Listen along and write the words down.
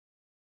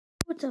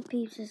What's up,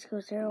 peeps? This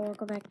is Sarah.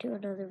 Welcome back to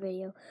another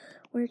video.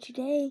 Where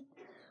today,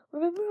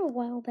 remember a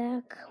while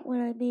back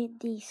when I made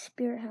the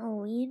Spirit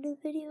Halloween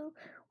video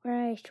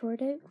where I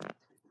toured it?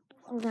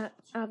 Well, that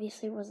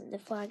obviously wasn't the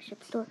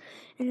flagship store,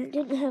 and it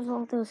didn't have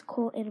all those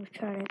cool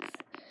animatronics.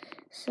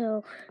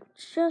 So,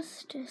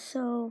 just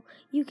so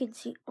you can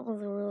see all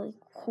the really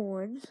cool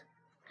ones,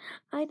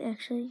 I'm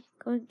actually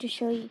going to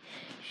show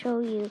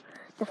you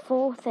the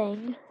full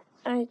thing.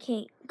 I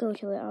can't go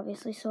to it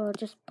obviously, so I'll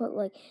just put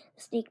like a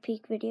sneak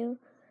peek video.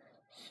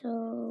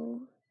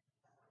 So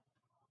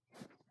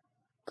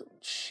go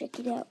check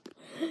it out.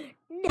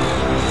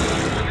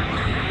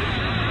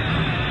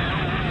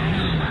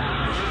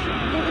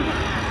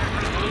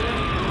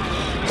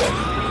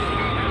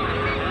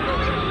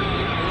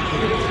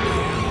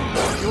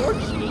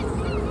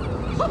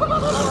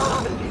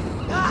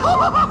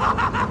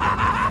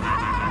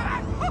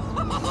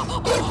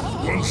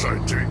 Once I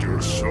take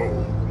your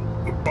soul,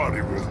 the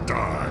body will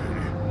die.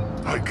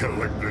 I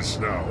collect this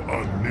now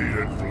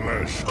unneeded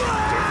flesh to feed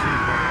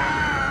my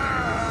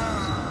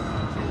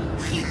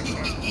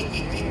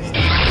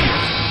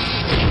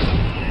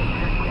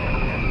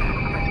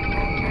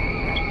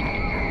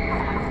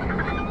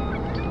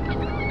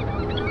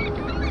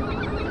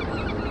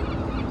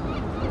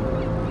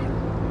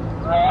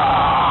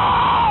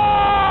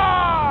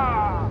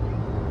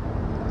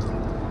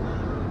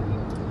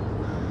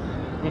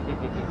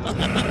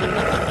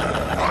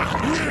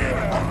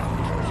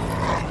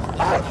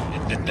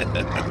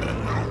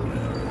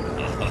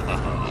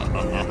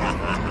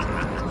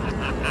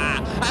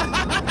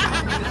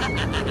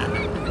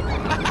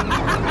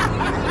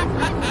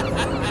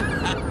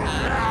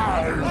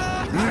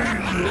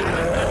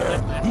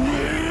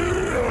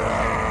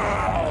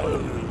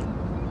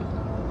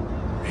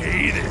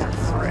Hey there,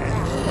 friend.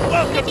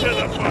 Welcome to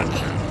the fun.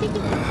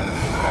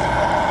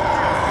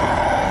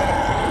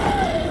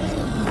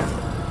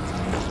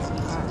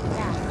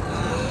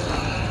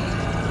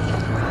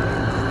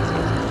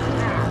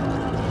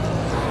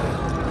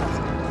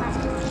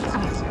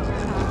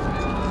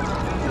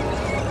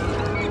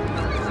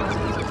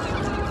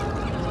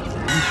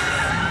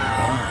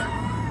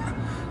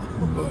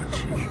 But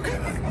you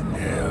can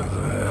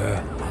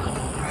never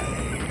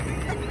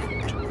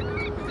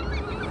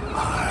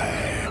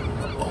hide.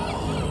 I'm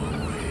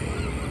always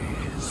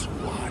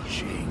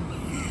watching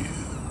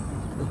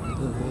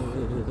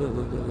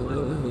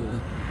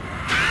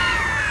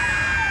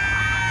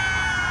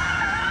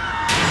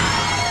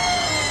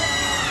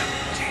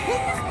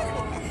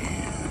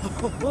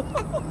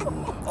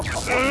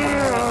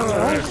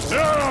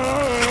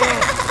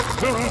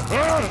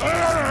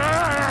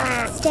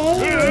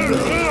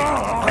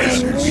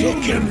you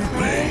can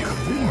make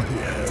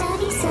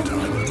but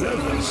I'll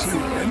never see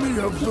any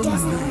of them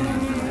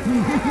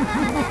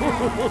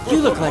leave. You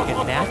look like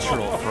a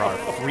natural for our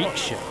freak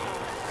show.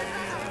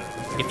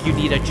 If you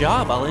need a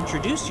job, I'll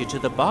introduce you to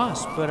the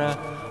boss, but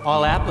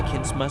all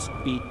applicants must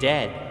be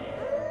dead.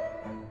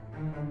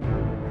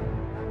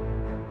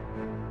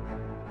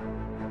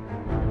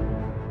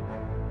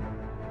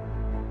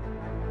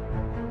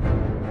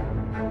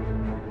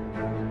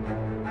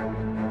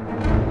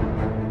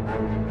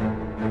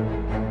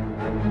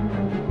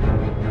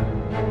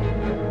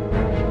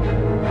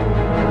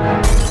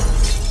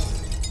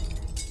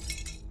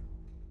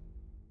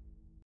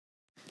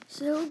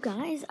 So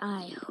guys,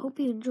 I hope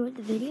you enjoyed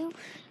the video,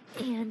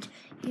 and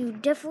you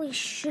definitely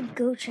should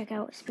go check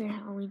out Spirit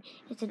Halloween.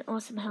 It's an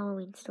awesome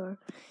Halloween store.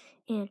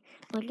 And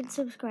like and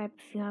subscribe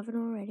if you haven't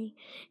already.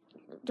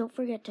 Don't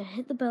forget to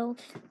hit the bell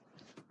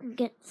and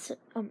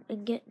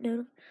get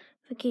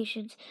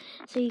notifications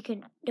so you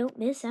don't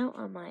miss out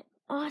on my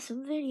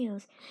awesome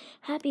videos.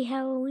 Happy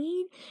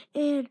Halloween,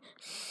 and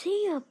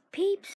see ya, peeps!